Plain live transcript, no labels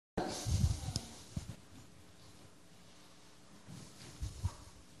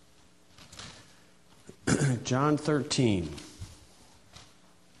John 13.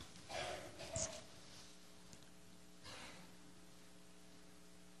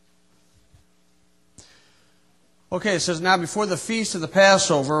 Okay, it says, now before the feast of the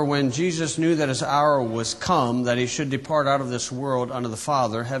Passover, when Jesus knew that his hour was come, that he should depart out of this world unto the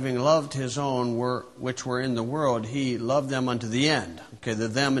Father, having loved his own which were in the world, he loved them unto the end. Okay, the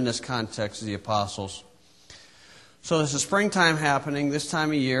them in this context is the apostles. So this is springtime happening, this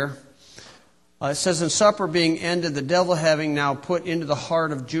time of year. It says, in supper being ended, the devil having now put into the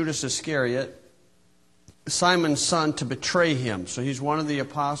heart of Judas Iscariot, Simon's son, to betray him. So he's one of the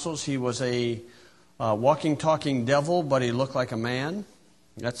apostles. He was a walking, talking devil, but he looked like a man.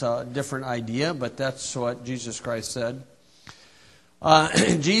 That's a different idea, but that's what Jesus Christ said.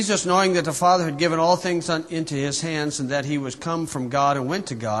 Jesus, knowing that the Father had given all things into his hands, and that he was come from God and went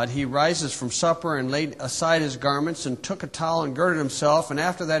to God, he rises from supper and laid aside his garments and took a towel and girded himself. And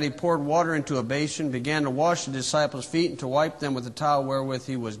after that he poured water into a basin, began to wash the disciples' feet and to wipe them with the towel wherewith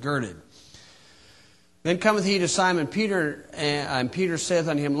he was girded. Then cometh he to Simon Peter, and Peter saith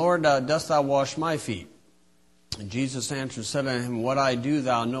unto him, Lord, dost thou wash my feet? And Jesus answered and said unto him, what I do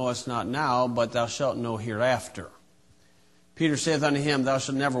thou knowest not now, but thou shalt know hereafter. Peter saith unto him, thou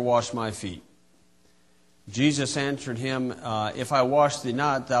shalt never wash my feet. Jesus answered him, if I wash thee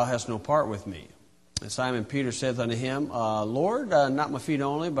not, thou hast no part with me. And Simon Peter saith unto him, Lord, not my feet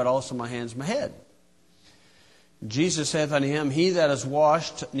only, but also my hands and my head. Jesus saith unto him, he that is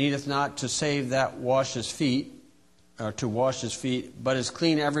washed needeth not to save that wash his feet, or to wash his feet, but is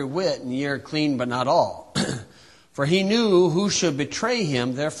clean every whit, and ye are clean, but not all. For he knew who should betray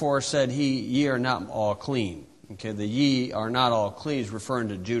him, therefore said he, ye are not all clean. Okay, the ye are not all clean is referring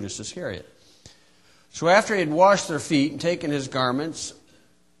to Judas Iscariot. So after he had washed their feet and taken his garments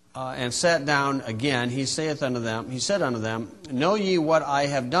and sat down again, he said unto them, know ye what I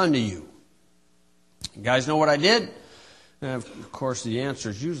have done to you? You guys know what I did? And of course, the answer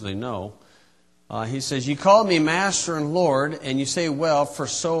is usually no. He says, ye call me Master and Lord, and you say, well, for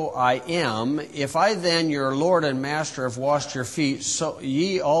so I am. If I then, your Lord and Master, have washed your feet, so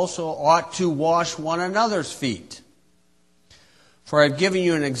ye also ought to wash one another's feet. For I have given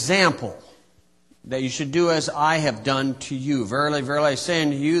you an example, that you should do as I have done to you. Verily, verily, I say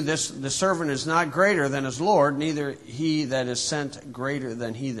unto you, the servant is not greater than his Lord, neither he that is sent greater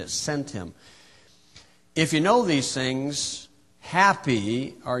than he that sent him. If you know these things,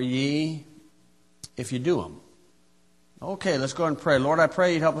 happy are ye if you do them. Okay, let's go ahead and pray. Lord, I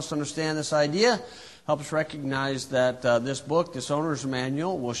pray you'd help us understand this idea. Help us recognize that this book, this owner's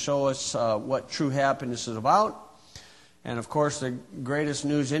manual, will show us what true happiness is about. And of course, the greatest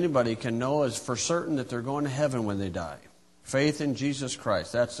news anybody can know is for certain that they're going to heaven when they die. Faith in Jesus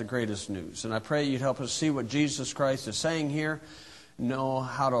Christ, that's the greatest news. And I pray you'd help us see what Jesus Christ is saying here, know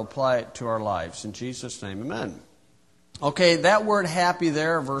how to apply it to our lives. In Jesus' name, amen. Okay, that word happy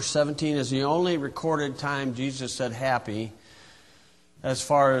there, verse 17, is the only recorded time Jesus said happy as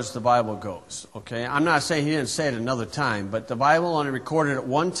far as the Bible goes. Okay, I'm not saying he didn't say it another time, but the Bible only recorded it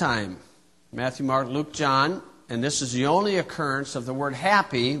one time. Matthew, Mark, Luke, John, and this is the only occurrence of the word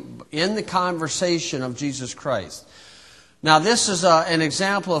happy in the conversation of Jesus Christ. Now, this is an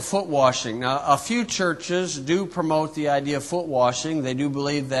example of foot washing. Now, a few churches do promote the idea of foot washing. They do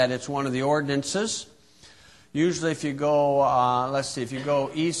believe that it's one of the ordinances. Usually, if you go, if you go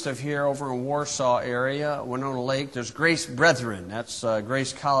east of here, over in Warsaw area, Winona Lake, there's Grace Brethren. That's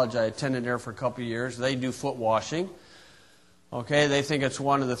Grace College. I attended there for a couple of years. They do foot washing. Okay, they think it's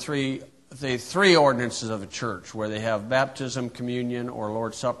one of the three ordinances of a church, where they have baptism, communion, or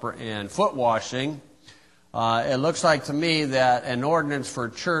Lord's Supper, and foot washing. It looks like to me that an ordinance for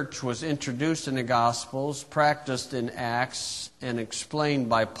a church was introduced in the Gospels, practiced in Acts, and explained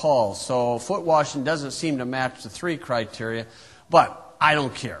by Paul. So foot washing doesn't seem to match the three criteria, but I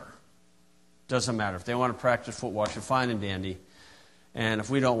don't care. Doesn't matter. If they want to practice foot washing, fine and dandy. And if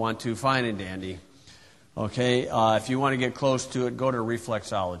we don't want to, fine and dandy. Okay, if you want to get close to it, go to a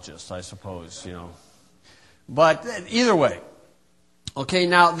reflexologist, I suppose, you know. But either way. Okay,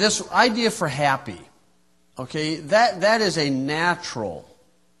 now this idea for happy. Okay, that is a natural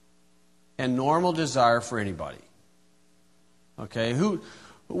and normal desire for anybody. Okay,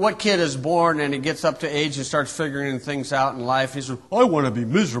 what kid is born and he gets up to age and starts figuring things out in life? He says, I want to be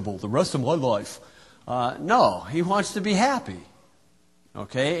miserable the rest of my life. No, he wants to be happy.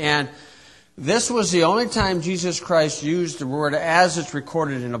 Okay, and this was the only time Jesus Christ used the word as it's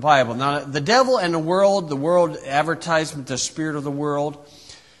recorded in the Bible. Now, the devil and the world advertisement, the spirit of the world,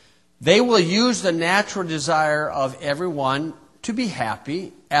 they will use the natural desire of everyone to be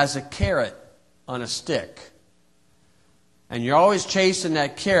happy as a carrot on a stick. And you're always chasing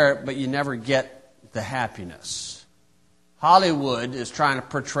that carrot, but you never get the happiness. Hollywood is trying to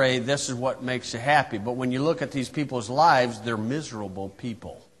portray this is what makes you happy. But when you look at these people's lives, they're miserable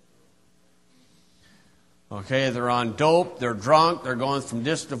people. Okay, they're on dope, they're drunk, they're going from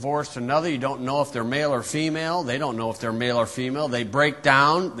this divorce to another. You don't know if they're male or female. They don't know if they're male or female. They break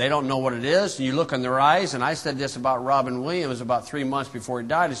down. They don't know what it is. And you look in their eyes, and I said this about Robin Williams about 3 months before he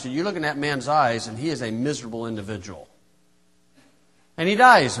died. I said, you look in that man's eyes, and he is a miserable individual. And he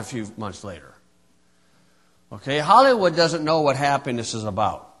dies a few months later. Okay, Hollywood doesn't know what happiness is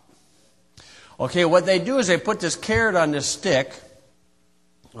about. Okay, what they do is they put this carrot on this stick.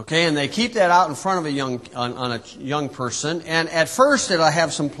 Okay, and they keep that out in front of a young person, and at first it'll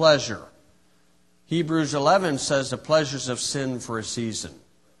have some pleasure. Hebrews 11 says the pleasures of sin for a season.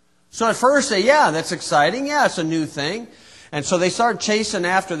 So at first that's exciting, it's a new thing. And so they start chasing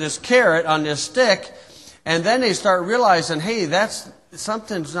after this carrot on this stick, and then they start realizing, hey,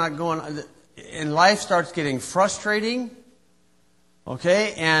 something's not going on, and life starts getting frustrating,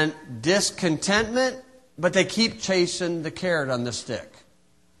 okay, and discontentment, but they keep chasing the carrot on the stick.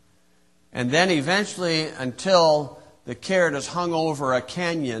 And then eventually, until the carrot is hung over a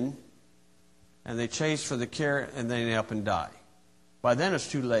canyon, and they chase for the carrot, and they end up and die. By then, it's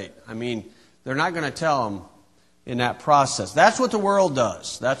too late. I mean, they're not going to tell them in that process. That's what the world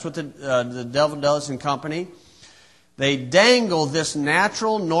does. That's what the devil does in company. They dangle this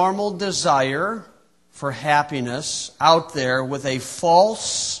natural, normal desire for happiness out there with a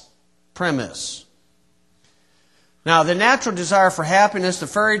false premise. Now, the natural desire for happiness, the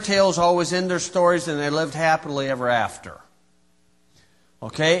fairy tales always end their stories and they lived happily ever after.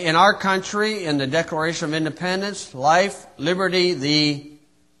 Okay, in our country, in the Declaration of Independence, life, liberty, the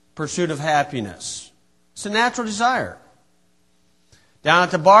pursuit of happiness. It's a natural desire. Down at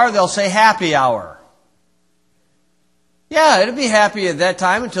the bar, they'll say happy hour. Yeah, it'll be happy at that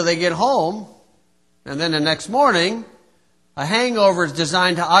time until they get home. And then the next morning, a hangover is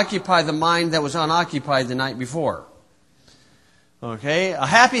designed to occupy the mind that was unoccupied the night before. Okay, a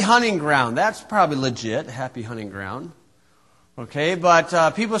happy hunting ground. That's probably legit, a happy hunting ground. Okay,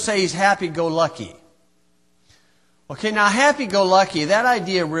 but people say he's happy-go-lucky. Okay, now happy-go-lucky, that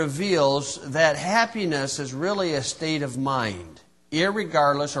idea reveals that happiness is really a state of mind,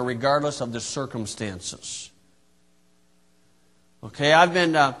 irregardless or regardless of the circumstances. Okay, I've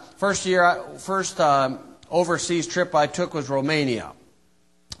been, first overseas trip I took was Romania.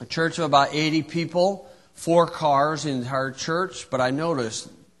 A church of about 80 people, 4 cars in our church, but I noticed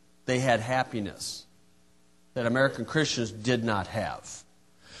they had happiness that American Christians did not have.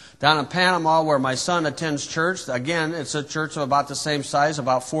 Down in Panama, where my son attends church, again, it's a church of about the same size,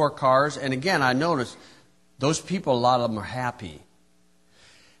 about 4 cars, and again, I noticed those people, a lot of them are happy.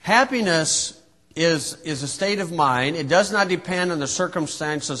 Happiness is a state of mind. It does not depend on the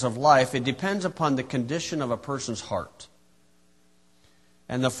circumstances of life. It depends upon the condition of a person's heart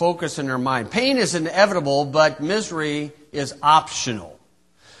and the focus in their mind. Pain is inevitable, but misery is optional.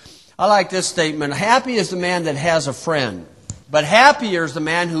 I like this statement. Happy is the man that has a friend, but happier is the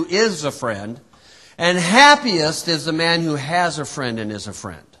man who is a friend, and happiest is the man who has a friend and is a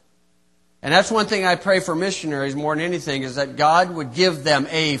friend. And that's one thing I pray for missionaries more than anything, is that God would give them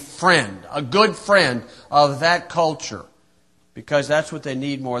a friend, a good friend of that culture, because that's what they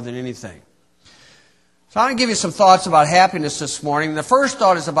need more than anything. So I'm going to give you some thoughts about happiness this morning. The first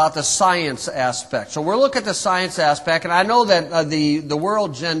thought is about the science aspect. So we'll look at the science aspect, and I know that the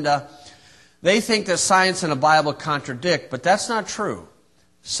world agenda, they think that science and the Bible contradict, but that's not true.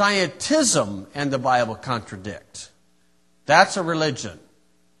 Scientism and the Bible contradict. That's a religion.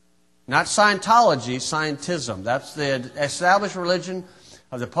 Not Scientology, scientism. That's the established religion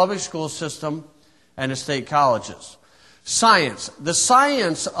of the public school system and the state colleges. Science. The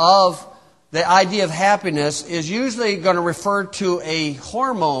science of the idea of happiness is usually going to refer to a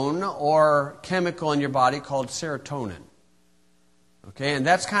hormone or chemical in your body called serotonin. Okay, and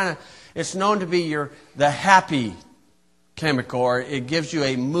that's it's known to be the happy chemical, or it gives you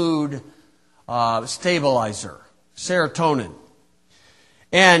a mood stabilizer, serotonin.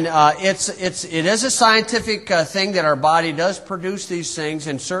 And it is a scientific thing that our body does produce these things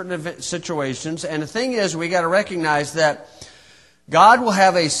in certain situations. And the thing is, we got to recognize that God will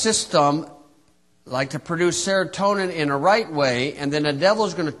have a system like to produce serotonin in a right way, and then the devil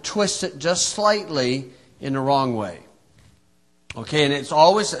is going to twist it just slightly in the wrong way. Okay, and it's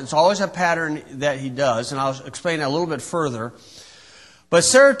always a pattern that he does, and I'll explain that a little bit further. But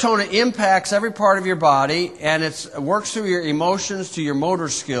serotonin impacts every part of your body, and it works through your emotions to your motor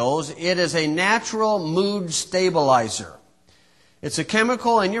skills. It is a natural mood stabilizer. It's a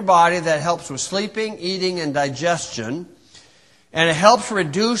chemical in your body that helps with sleeping, eating, and digestion. And it helps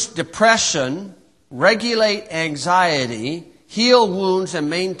reduce depression regulate anxiety, heal wounds, and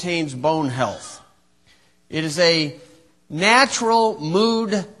maintains bone health. It is a natural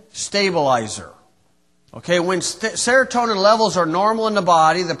mood stabilizer. Okay, when serotonin levels are normal in the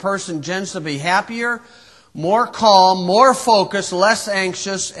body, the person tends to be happier, more calm, more focused, less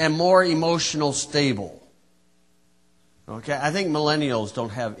anxious, and more emotional stable. Okay, I think millennials don't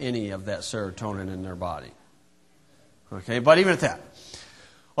have any of that serotonin in their body. Okay, but even at that.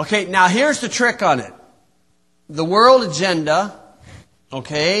 Okay, now here's the trick on it. The world agenda,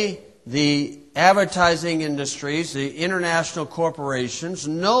 okay, the advertising industries, the international corporations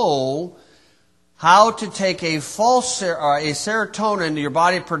know how to take a false a serotonin, your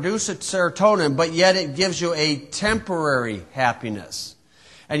body produces serotonin, but yet it gives you a temporary happiness.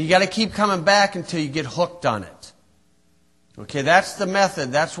 And you got to keep coming back until you get hooked on it. Okay, that's the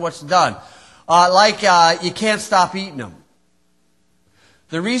method. That's what's done. You can't stop eating them.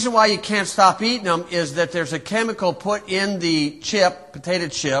 The reason why you can't stop eating them is that there's a chemical put in the chip, potato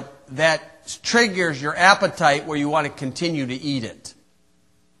chip, that triggers your appetite where you want to continue to eat it.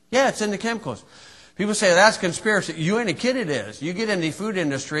 Yeah, it's in the chemicals. People say that's conspiracy. You ain't a kid, it is. You get in the food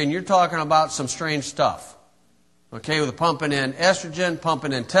industry and you're talking about some strange stuff. Okay, with pumping in estrogen,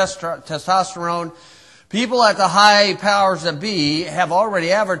 pumping in testosterone. People at the high powers that be have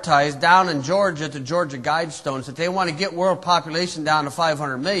already advertised down in Georgia at the Georgia Guidestones that they want to get world population down to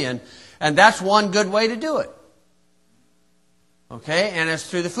 500 million, and that's one good way to do it. Okay, and it's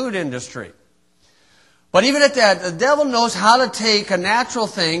through the food industry. But even at that, the devil knows how to take a natural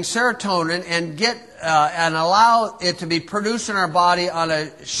thing, serotonin, and and allow it to be produced in our body on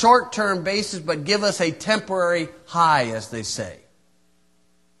a short-term basis, but give us a temporary high, as they say.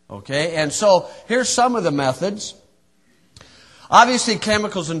 Okay, and so here's some of the methods. Obviously,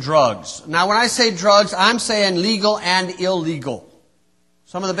 chemicals and drugs. Now, when I say drugs, I'm saying legal and illegal.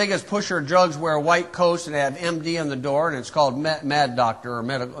 Some of the biggest pusher drugs wear white coats and have MD on the door, and it's called Mad Doctor or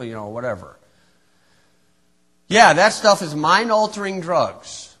medical, whatever. Yeah, that stuff is mind-altering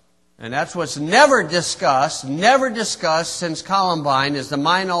drugs. And that's what's never discussed since Columbine, is the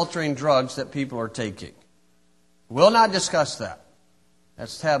mind-altering drugs that people are taking. We'll not discuss that.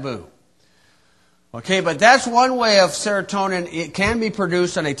 That's taboo. Okay, but that's one way of serotonin. It can be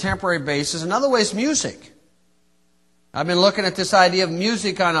produced on a temporary basis. Another way is music. I've been looking at this idea of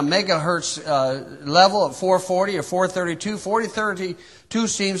music on a megahertz level at 440 or 432. 432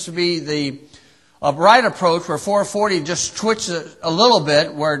 seems to be the right approach, where 440 just twitches a little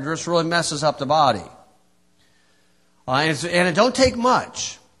bit, where it just really messes up the body. And it don't take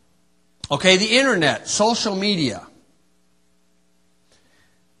much. Okay, the internet, social media.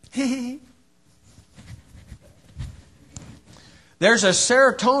 There's a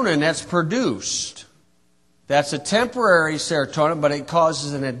serotonin that's produced. That's a temporary serotonin, but it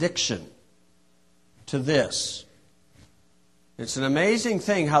causes an addiction to this. It's an amazing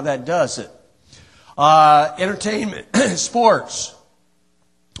thing how that does it. Entertainment, sports.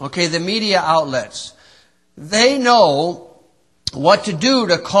 Okay, the media outlets. They know what to do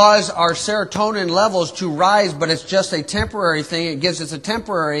to cause our serotonin levels to rise, but it's just a temporary thing. It gives us a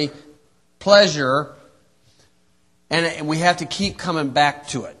temporary pleasure, and we have to keep coming back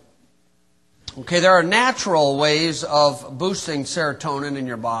to it. Okay, there are natural ways of boosting serotonin in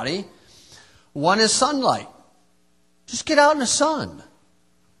your body. One is sunlight. Just get out in the sun.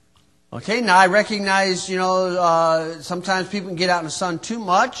 Okay, now I recognize, sometimes people can get out in the sun too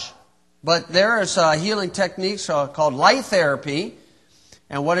much. But there is healing techniques called light therapy,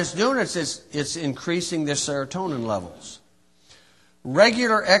 and what it's doing is it's increasing the serotonin levels.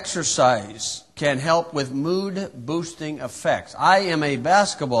 Regular exercise can help with mood-boosting effects. I am a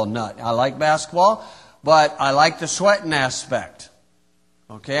basketball nut. I like basketball, but I like the sweating aspect.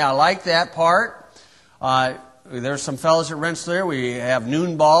 Okay, I like that part. There's some fellas at Hensssley. We have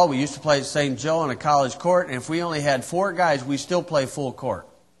noon ball. We used to play at St. Joe on a college court, and if we only had 4 guys, we still play full court.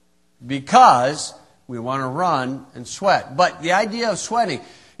 Because we want to run and sweat. But the idea of sweating,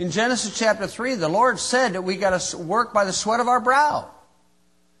 in Genesis chapter 3, the Lord said that we got to work by the sweat of our brow.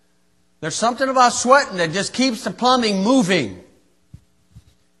 There's something about sweating that just keeps the plumbing moving.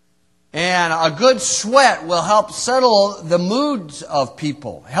 And a good sweat will help settle the moods of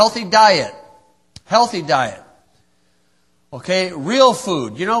people. Healthy diet. Okay, real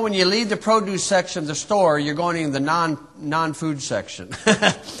food. When you leave the produce section of the store, you're going into the non-food section.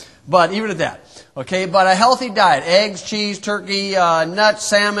 But even at that, okay, but a healthy diet, eggs, cheese, turkey, nuts,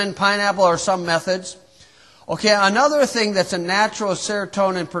 salmon, pineapple are some methods. Okay, another thing that's a natural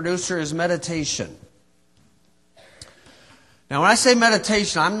serotonin producer is meditation. Now, when I say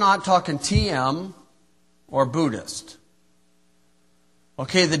meditation, I'm not talking TM or Buddhist.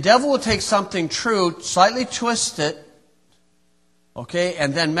 Okay, the devil will take something true, slightly twist it, okay,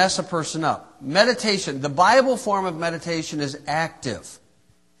 and then mess a person up. Meditation, the Bible form of meditation is active,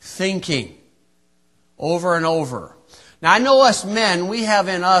 thinking, over and over. Now, I know us men, we have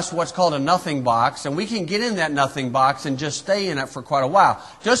in us what's called a nothing box, and we can get in that nothing box and just stay in it for quite a while.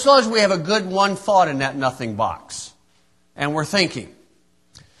 Just as long as we have a good one thought in that nothing box, and we're thinking.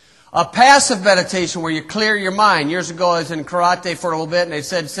 A passive meditation where you clear your mind. Years ago, I was in karate for a little bit, and they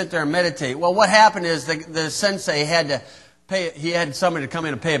said, sit there and meditate. Well, what happened is the sensei had to pay, he had somebody to come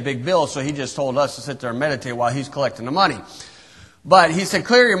in and pay a big bill, so he just told us to sit there and meditate while he's collecting the money. But he said,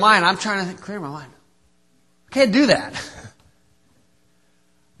 clear your mind. I'm trying to think, clear my mind. I can't do that.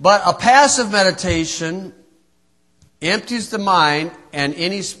 But a passive meditation empties the mind, and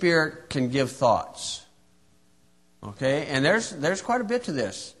any spirit can give thoughts. Okay? And there's quite a bit to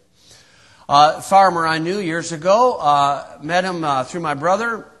this. Farmer I knew years ago, met him through my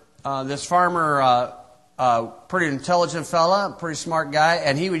brother. This farmer, pretty intelligent fella, pretty smart guy,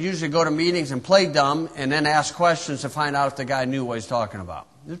 and he would usually go to meetings and play dumb and then ask questions to find out if the guy knew what he's talking about.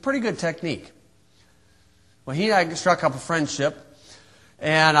 It was a pretty good technique. Well, he and I struck up a friendship,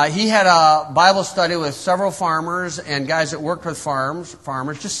 and he had a Bible study with several farmers and guys that worked with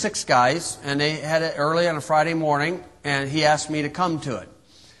farmers, just 6 guys, and they had it early on a Friday morning, and he asked me to come to it.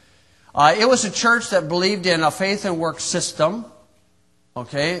 It was a church that believed in a faith and work system,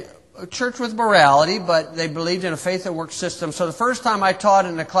 okay, a church with morality, but they believed in a faith and work system. So the first time I taught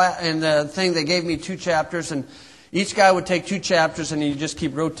in the thing, they gave me 2 chapters, and each guy would take 2 chapters, and you just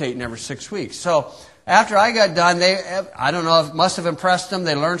keep rotating every 6 weeks. So after I got done, I don't know, it must have impressed them.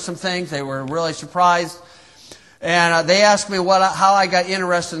 They learned some things. They were really surprised. And they asked me how I got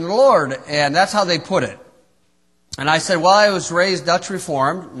interested in the Lord, and that's how they put it. And I said, well, I was raised Dutch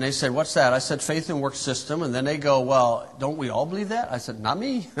Reformed. And they said, what's that? I said, faith and work system. And then they go, well, don't we all believe that? I said, not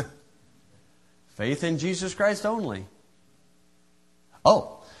me. Faith in Jesus Christ only.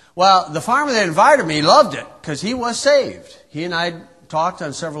 Oh, well, the farmer that invited me loved it because he was saved. He and I talked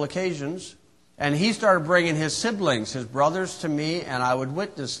on several occasions. And he started bringing his siblings, his brothers, to me, and I would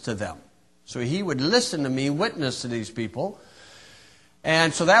witness to them. So he would listen to me, witness to these people.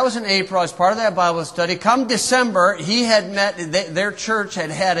 And so that was in April. I was part of that Bible study. Come December, he had met, their church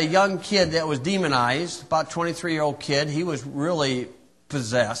had a young kid that was demonized, about a 23-year-old kid. He was really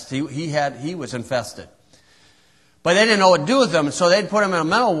possessed. He was infested. But they didn't know what to do with him, so they'd put him in a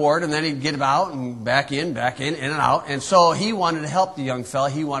mental ward, and then he'd get him out and back in and out. And so he wanted to help the young fella.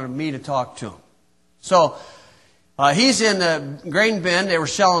 He wanted me to talk to him. So he's in the grain bin. They were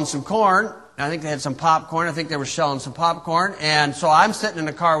shelling some corn. I think they had some popcorn. I think they were shelling some popcorn. And so I'm sitting in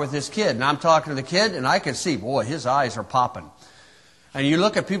the car with this kid, and I'm talking to the kid, and I can see, boy, his eyes are popping. And you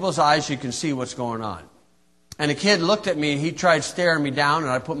look at people's eyes, you can see what's going on. And the kid looked at me, and he tried staring me down,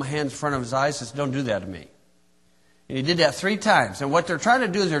 and I put my hands in front of his eyes and said, don't do that to me. And he did that 3 times. And what they're trying to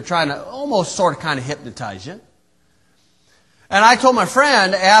do is they're trying to almost sort of kind of hypnotize you. And I told my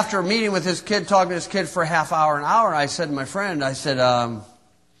friend, after meeting with this kid, talking to this kid for a half hour, an hour, I said to my friend,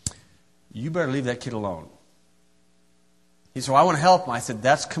 you better leave that kid alone. He said, well, I want to help him. I said,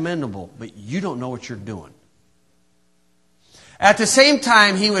 that's commendable, but you don't know what you're doing. At the same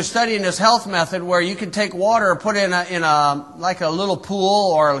time, he was studying this health method where you can take water, put in like a little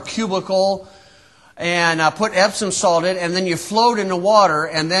pool or a cubicle, and put Epsom salt in, and then you float in the water,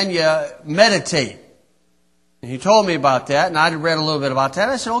 and then you meditate. And he told me about that, and I had read a little bit about that.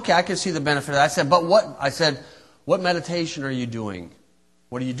 I said, okay, I can see the benefit of that. I said, but what? I said, what meditation are you doing?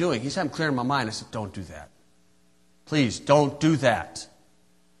 What are you doing? He said, I'm clearing my mind. I said, don't do that. Please, don't do that.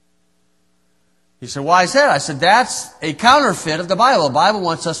 He said, why is that? I said, that's a counterfeit of the Bible. The Bible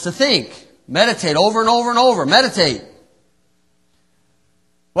wants us to think. Meditate over and over and over. Meditate.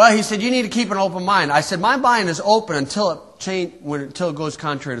 Well, he said, you need to keep an open mind. I said, my mind is open until it goes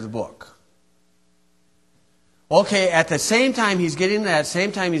contrary to the book. Okay, at the same time he's getting that,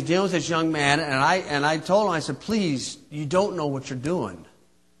 same time he's dealing with this young man, and I told him, I said, please, you don't know what you're doing.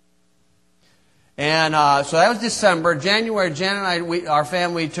 And so that was December. January, Jan and I, our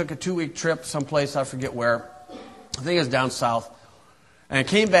family took a 2-week trip someplace, I forget where. I think it was down south. And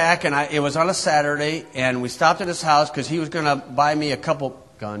came back, and it was on a Saturday, and we stopped at his house because he was going to buy me a couple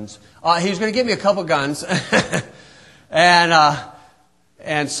guns. He was going to give me a couple guns.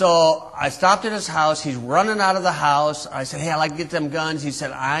 And so I stopped at his house. He's running out of the house. I said, hey, I'd like to get them guns. He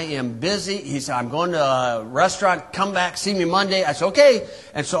said, I am busy. He said, I'm going to a restaurant. Come back, see me Monday. I said, okay.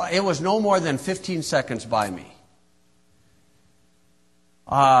 And so it was no more than 15 seconds by me.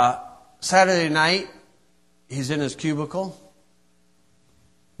 Saturday night, he's in his cubicle,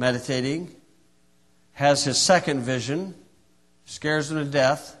 meditating, has his second vision, scares him to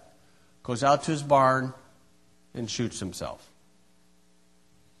death, goes out to his barn, and shoots himself.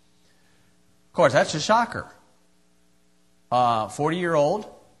 Of course, that's a shocker. 40-year-old.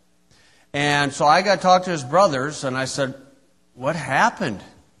 And so I got to talk to his brothers, and I said, what happened? He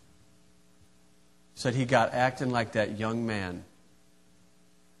said he got acting like that young man.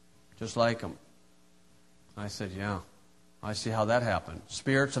 Just like him. I said, yeah, I see how that happened.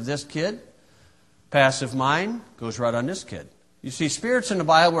 Spirits of this kid, passive mind, goes right on this kid. You see, spirits in the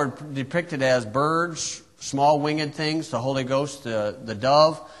Bible are depicted as birds, small winged things, the Holy Ghost, the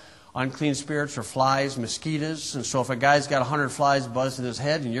dove. Unclean spirits are flies, mosquitoes. And so if a guy's got 100 flies buzzing his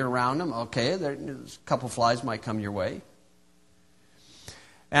head and you're around him, okay, there's a couple flies might come your way.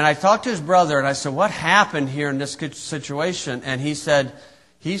 And I talked to his brother and I said, what happened here in this situation? And he said,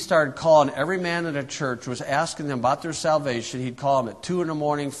 he started calling every man in the church, was asking them about their salvation. He'd call them at 2 in the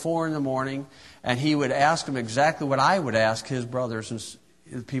morning, 4 in the morning, and he would ask them exactly what I would ask his brothers and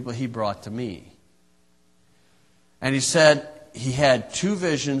the people he brought to me. And he said he had 2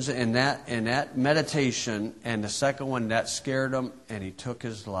 visions in that meditation, and the second one, that scared him, and he took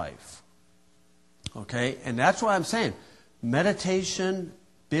his life. Okay? And that's what I'm saying. Meditation,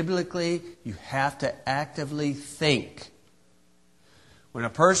 biblically, you have to actively think. When a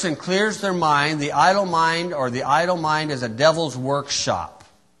person clears their mind, the idle mind is a devil's workshop.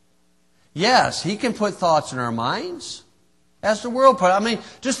 Yes, he can put thoughts in our minds. As the world put. I mean,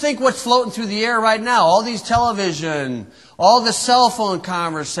 just think what's floating through the air right now. All these television, all the cell phone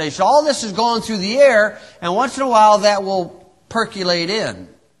conversation, all this is going through the air, and once in a while that will percolate in.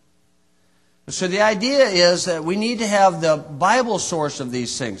 So the idea is that we need to have the Bible source of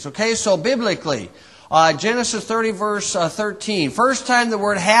these things. Okay, so biblically, Genesis 30 verse 13. First time the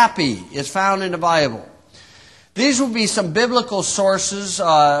word happy is found in the Bible. These will be some biblical sources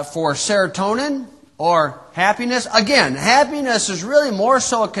for serotonin or happiness. Again, happiness is really more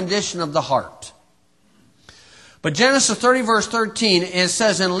so a condition of the heart. But Genesis 30 verse 13, it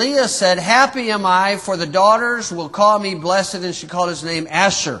says, and Leah said, happy am I, for the daughters will call me blessed, and she called his name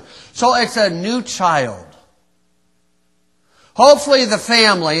Asher. So it's a new child. Hopefully the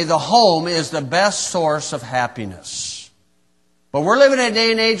family, the home, is the best source of happiness. But we're living in a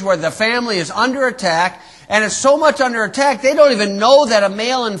day and age where the family is under attack, and it's so much under attack, they don't even know that a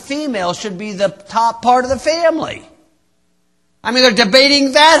male and female should be the top part of the family. I mean, they're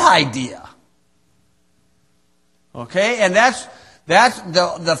debating that idea. Okay, and that's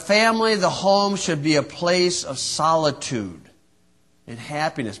the family, the home should be a place of solitude and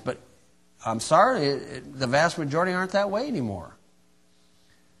happiness. But I'm sorry, the vast majority aren't that way anymore.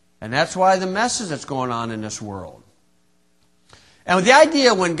 And that's why the mess that's going on in this world. And with the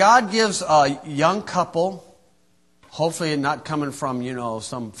idea, when God gives a young couple, hopefully not coming from,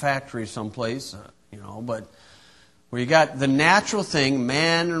 some factory someplace, but where you got the natural thing,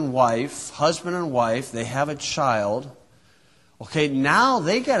 man and wife, husband and wife, they have a child. Okay, now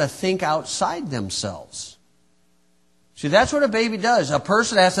they got to think outside themselves. See, that's what a baby does. A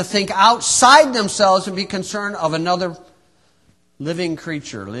person has to think outside themselves and be concerned of another living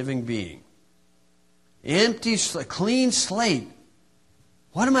creature, living being. Empty, clean slate.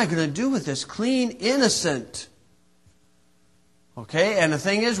 What am I going to do with this clean, innocent? Okay, and the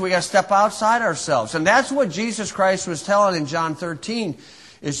thing is, we got to step outside ourselves. And that's what Jesus Christ was telling in John 13.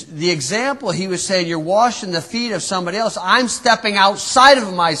 Is the example he was saying, you're washing the feet of somebody else. I'm stepping outside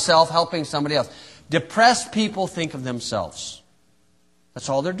of myself, helping somebody else. Depressed people think of themselves. That's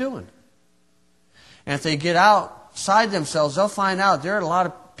all they're doing. And if they get outside themselves, they'll find out there are a lot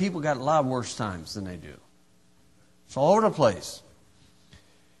of people got a lot worse times than they do. It's all over the place.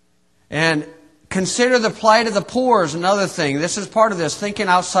 And consider the plight of the poor is another thing. This is part of this, thinking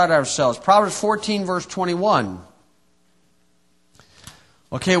outside ourselves. Proverbs 14, verse 21.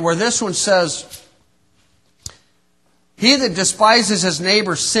 Okay, where this one says, he that despises his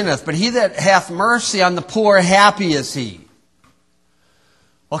neighbor sinneth, but he that hath mercy on the poor, happy is he.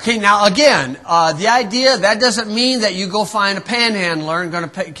 Okay, now again, the idea, that doesn't mean that you go find a panhandler and going to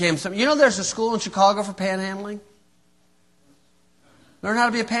pay him some. There's a school in Chicago for panhandling? Learn how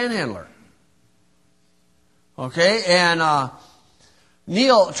to be a panhandler. Okay, and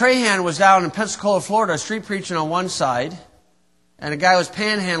Neil Trahan was down in Pensacola, Florida, street preaching on one side, and a guy was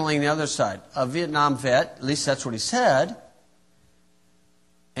panhandling the other side. A Vietnam vet, at least that's what he said,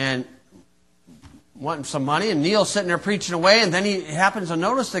 and wanting some money, and Neil's sitting there preaching away, and then he happens to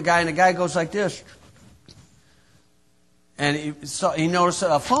notice the guy, and the guy goes like this. And he noticed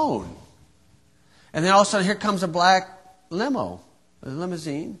a phone. And then all of a sudden, here comes a black limo, a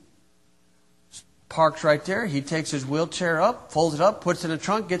limousine. Parks right there. He takes his wheelchair up, folds it up, puts it in the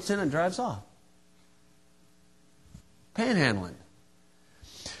trunk, gets in, and drives off. panhandling.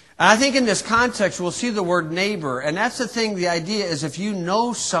 And I think in this context we'll see the word neighbor. And that's the thing, the idea is if you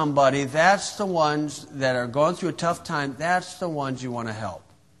know somebody, that's the ones that are going through a tough time, that's the ones you want to help.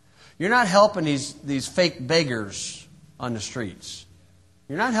 You're not helping these fake beggars on the streets.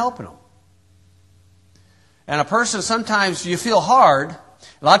 You're not helping them. And a person, sometimes you feel hard.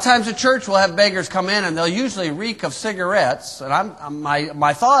 A lot of times the church will have beggars come in and they'll usually reek of cigarettes. And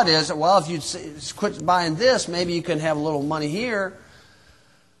my thought is, well, if you quit buying this, maybe you can have a little money here.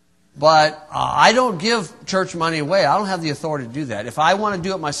 But I don't give church money away. I don't have the authority to do that. If I want to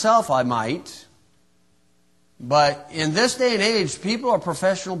do it myself, I might. But in this day and age, people are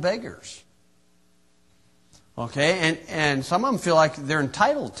professional beggars. Okay? And some of them feel like they're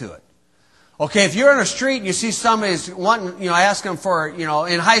entitled to it. Okay, if you're on a street and you see somebody's wanting, ask them for,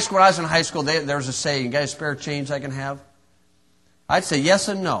 in high school, when I was in high school, there was a saying, you got a spare change I can have? I'd say yes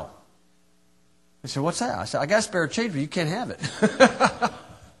and no. They said, what's that? I said, I got a spare change, but you can't have it.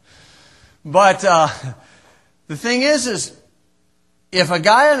 But the thing is if a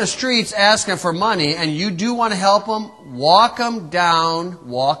guy on the street's asking for money and you do want to help him, walk him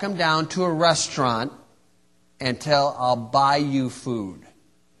down to a restaurant and tell, I'll buy you food.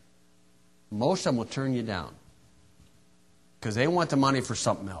 Most of them will turn you down because they want the money for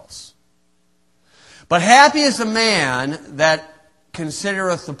something else. But happy is the man that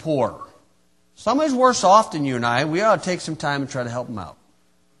considereth the poor. Somebody's worse off than you and I. We ought to take some time and try to help them out.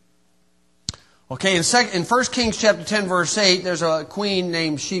 Okay, in 1 Kings chapter 10, verse 8, there's a queen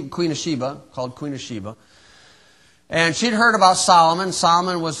named Queen of Sheba, called Queen of Sheba. And she'd heard about Solomon.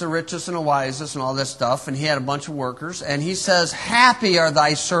 Solomon was the richest and the wisest and all this stuff, and he had a bunch of workers. And he says, happy are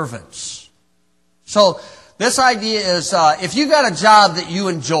thy servants. So this idea is, if you got a job that you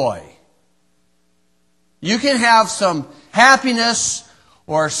enjoy, you can have some happiness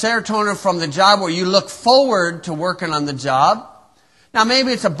or serotonin from the job where you look forward to working on the job. Now,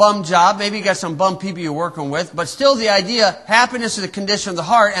 maybe it's a bum job. Maybe you got some bum people you're working with. But still the idea, happiness is a condition of the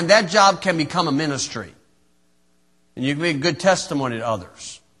heart, and that job can become a ministry. And you can be a good testimony to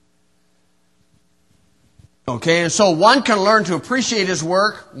others. Okay, and so one can learn to appreciate his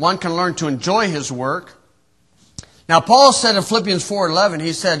work. One can learn to enjoy his work. Now, Paul said in Philippians 4:11,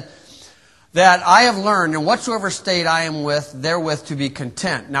 he said that I have learned in whatsoever state I am with, therewith to be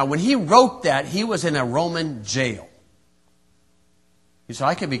content. Now, when he wrote that, he was in a Roman jail. He said,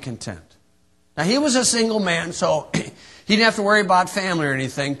 I can be content. Now, he was a single man, so he didn't have to worry about family or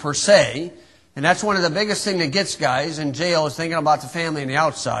anything per se. And that's one of the biggest things that gets guys in jail is thinking about the family and the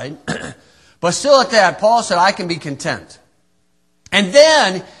outside. But still at that, Paul said, I can be content. And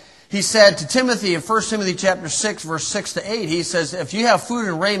then he said to Timothy in 1 Timothy chapter 6, verse 6 to 8, he says, if you have food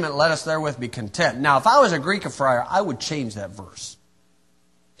and raiment, let us therewith be content. Now, if I was a Greek friar, I would change that verse.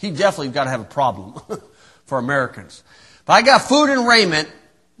 He definitely got to have a problem for Americans. If I got food and raiment,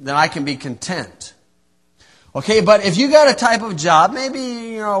 then I can be content. Okay, but if you got a type of job,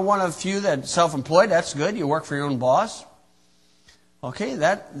 maybe one of a few that's self-employed, that's good. You work for your own boss. Okay,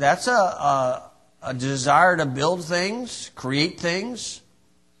 that's a desire to build things, create things.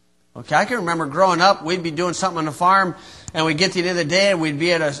 Okay, I can remember growing up, we'd be doing something on the farm, and we'd get to the end of the day, and we'd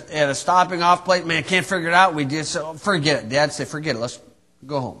be at a stopping off place. Man, can't figure it out. We'd just forget it. Dad'd say, forget it. Let's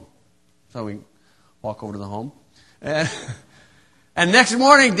go home. So we walk over to the home. And next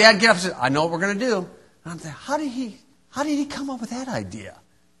morning, Dad get up and says, I know what we're going to do. And I'm thinking, how did he come up with that idea?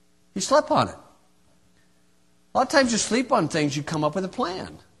 He slept on it. A lot of times you sleep on things, you come up with a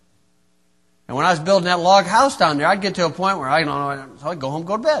plan. And when I was building that log house down there, I'd get to a point where I don't know, so I'd go home,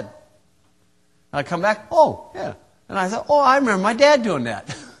 go to bed. And I'd come back, oh, yeah. And I thought, I remember my dad doing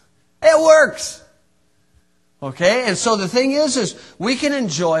that. It works. Okay, and so the thing is we can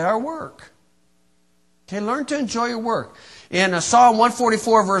enjoy our work. Okay, learn to enjoy your work. In Psalm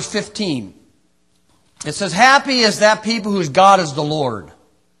 144, verse 15, it says, happy is that people whose God is the Lord.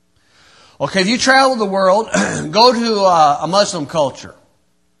 Okay, if you travel the world, go to a Muslim culture.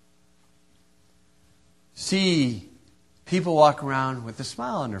 See people walk around with a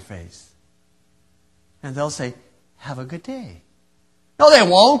smile on their face. And they'll say, have a good day. No, they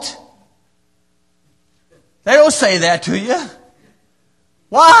won't. They don't say that to you.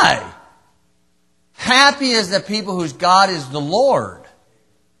 Why? Happy is the people whose God is the Lord.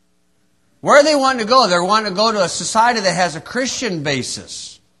 Where are they wanting to go? They're wanting to go to a society that has a Christian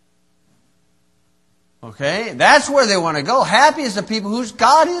basis. Okay? That's where they want to go. Happy is the people whose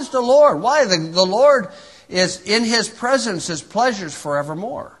God is the Lord. Why? The Lord is in His presence, His pleasures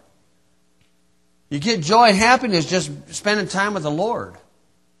forevermore. You get joy and happiness just spending time with the Lord.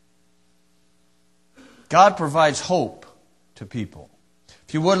 God provides hope to people.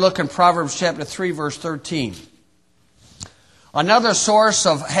 If you would look in Proverbs chapter 3, verse 13. Another source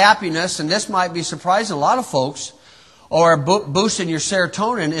of happiness, and this might be surprising a lot of folks, or boosting your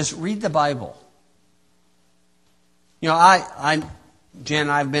serotonin, is read the Bible. You know, Jen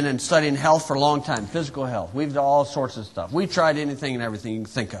and I have been studying health for a long time, physical health. We've done all sorts of stuff. We've tried anything and everything you can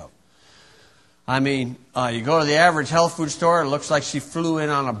think of. I mean, you go to the average health food store, it looks like she flew in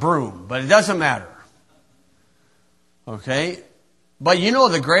on a broom, but it doesn't matter. Okay? But you know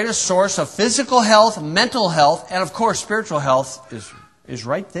the greatest source of physical health, mental health, and of course spiritual health is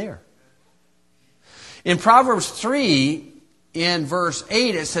right there. In Proverbs 3, in verse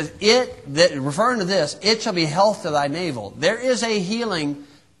 8, it says, referring to this, it shall be health to thy navel. There is a healing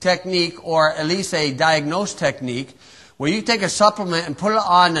technique, or at least a diagnose technique, where you take a supplement and put it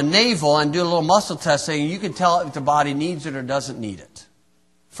on the navel and do a little muscle testing, and you can tell if the body needs it or doesn't need it.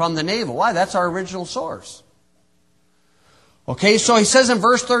 From the navel. Why? That's our original source. Okay, so he says in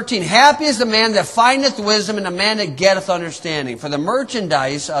verse 13, happy is the man that findeth wisdom and the man that getteth understanding. For the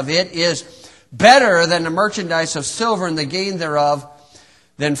merchandise of it is better than the merchandise of silver, and the gain thereof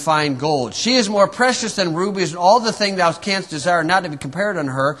than fine gold. She is more precious than rubies, and all the thing thou canst desire not to be compared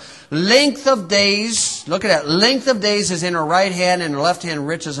unto her. Length of days, look at that, length of days is in her right hand, and her left hand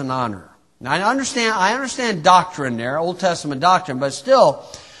riches and honor. Now I understand doctrine there, Old Testament doctrine, but still,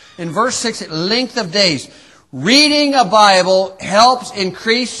 in verse 6, length of days. Reading a Bible helps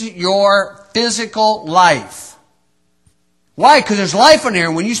increase your physical life. Why? Because there's life in here,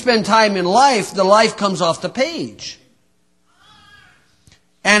 and when you spend time in life, the life comes off the page.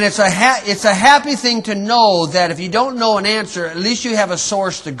 And it's a happy thing to know that if you don't know an answer, at least you have a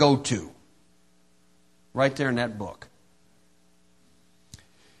source to go to. Right there in that book.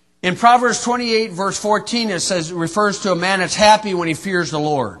 In Proverbs 28, verse 14, it refers to a man that's happy when he fears the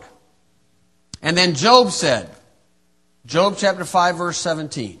Lord. And then Job said, Job chapter 5, verse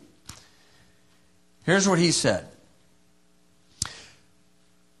 17. Here's what he said.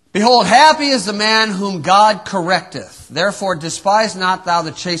 Behold, happy is the man whom God correcteth. Therefore despise not thou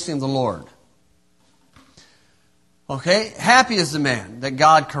the chastening of the Lord. Okay? Happy is the man that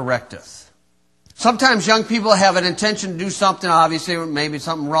God correcteth. Sometimes young people have an intention to do something, obviously, maybe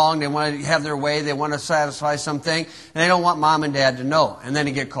something wrong. They want to have their way. They want to satisfy something. And they don't want mom and dad to know. And then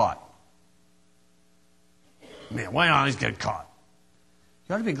they get caught. Man, why not always get caught?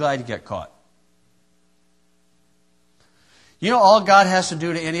 You ought to be glad you get caught. You know, all God has to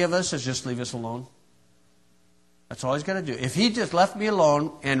do to any of us is just leave us alone. That's all He's got to do. If He just left me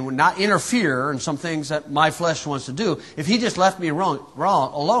alone and would not interfere in some things that my flesh wants to do, if He just left me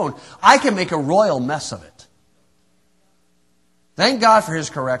alone, I can make a royal mess of it. Thank God for His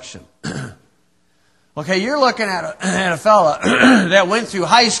correction. Okay, you're looking at a fella that went through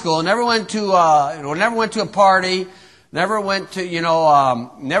high school, never went to a party, never went to,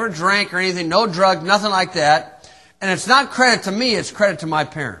 never drank or anything, no drugs, nothing like that. And it's not credit to me, it's credit to my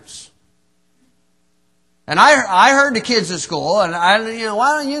parents. And I heard the kids at school, and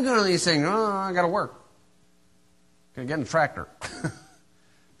why don't you go to these things? Oh, I got to work. Got to get in a tractor.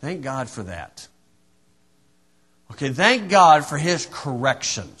 Thank God for that. Okay, thank God for His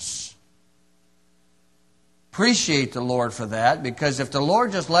corrections. Appreciate the Lord for that, because if the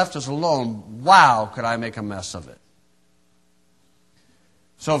Lord just left us alone, wow, could I make a mess of it.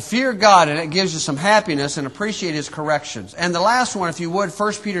 So fear God, and it gives you some happiness, and appreciate His corrections. And the last one, if you would,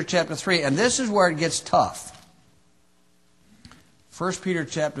 1 Peter chapter 3, and this is where it gets tough. 1 Peter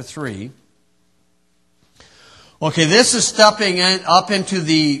chapter 3. Okay, this is stepping up into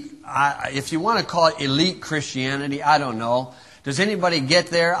the, if you want to call it elite Christianity, I don't know. Does anybody get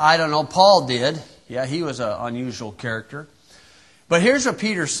there? I don't know. Paul did. Yeah, he was an unusual character. But here's what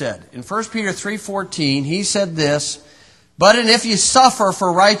Peter said. In 1 Peter 3:14, he said this, but and if you suffer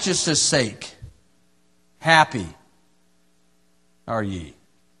for righteousness' sake, happy are ye.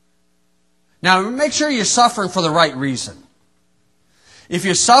 Now, make sure you're suffering for the right reason. If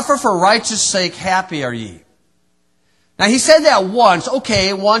you suffer for righteousness' sake, happy are ye. Now, he said that once.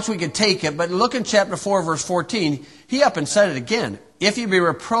 Okay, once we could take it. But look in chapter 4, verse 14. He up and said it again. If you be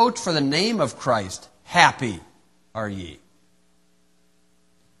reproached for the name of Christ, happy are ye.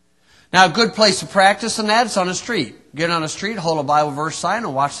 Now, a good place to practice on that is on the street. Get on the street, hold a Bible verse sign,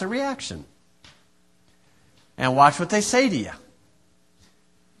 and watch the reaction. And watch what they say to you.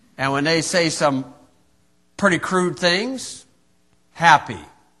 And when they say some pretty crude things, happy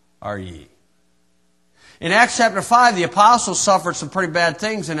are ye. In Acts chapter 5, the apostles suffered some pretty bad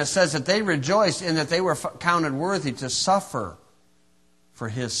things, and it says that they rejoiced in that they were counted worthy to suffer for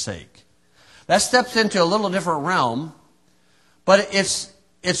His sake. That steps into a little different realm, but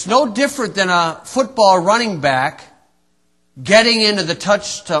it's no different than a football running back getting into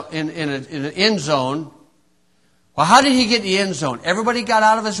the in an end zone Well, how did he get in the end zone? Everybody got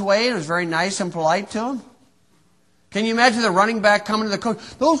out of his way and was very nice and polite to him? Can you imagine the running back coming to the coach?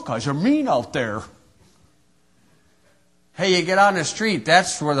 Those guys are mean out there. Hey, you get out in the street,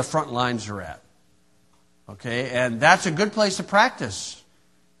 that's where the front lines are at. Okay, and that's a good place to practice.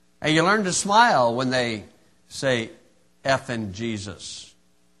 And you learn to smile when they say, effing Jesus.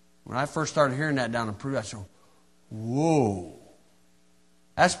 When I first started hearing that down in Peru, I said, whoa,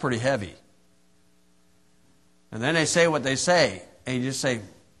 that's pretty heavy. And then they say what they say, and you just say,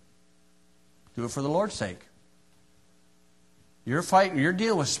 do it for the Lord's sake. You're fighting, you're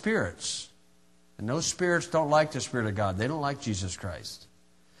dealing with spirits. And those spirits don't like the Spirit of God. They don't like Jesus Christ.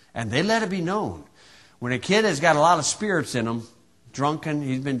 And they let it be known. When a kid has got a lot of spirits in him, drunken,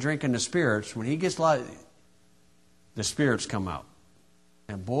 he's been drinking the spirits, when he gets a lot, the spirits come out.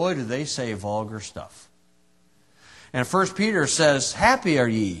 And boy, do they say vulgar stuff. And 1 Peter says, happy are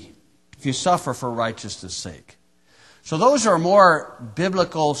ye if you suffer for righteousness' sake. So those are more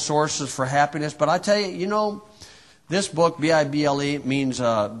biblical sources for happiness. But I tell you, you know, this book, Bible, means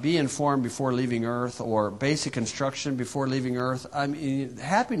be informed before leaving earth, or basic instruction before leaving earth. I mean,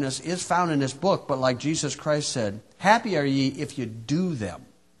 happiness is found in this book, but like Jesus Christ said, happy are ye if you do them.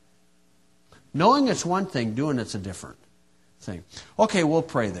 Knowing it's one thing, doing it's a different thing. Okay, we'll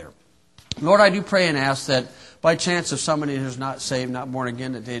pray there. Lord, I do pray and ask that by chance if somebody who's not saved, not born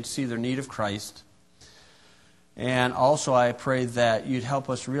again, that they'd see their need of Christ. And also I pray that you'd help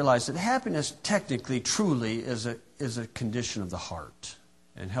us realize that happiness technically, truly, is a condition of the heart.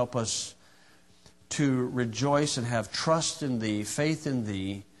 And help us to rejoice and have trust in Thee, faith in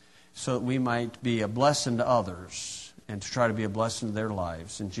Thee, so that we might be a blessing to others and to try to be a blessing to their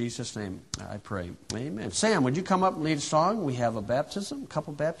lives. In Jesus' name I pray. Amen. Sam, would you come up and lead a song? We have a baptism, a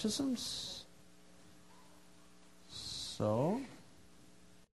couple baptisms. So...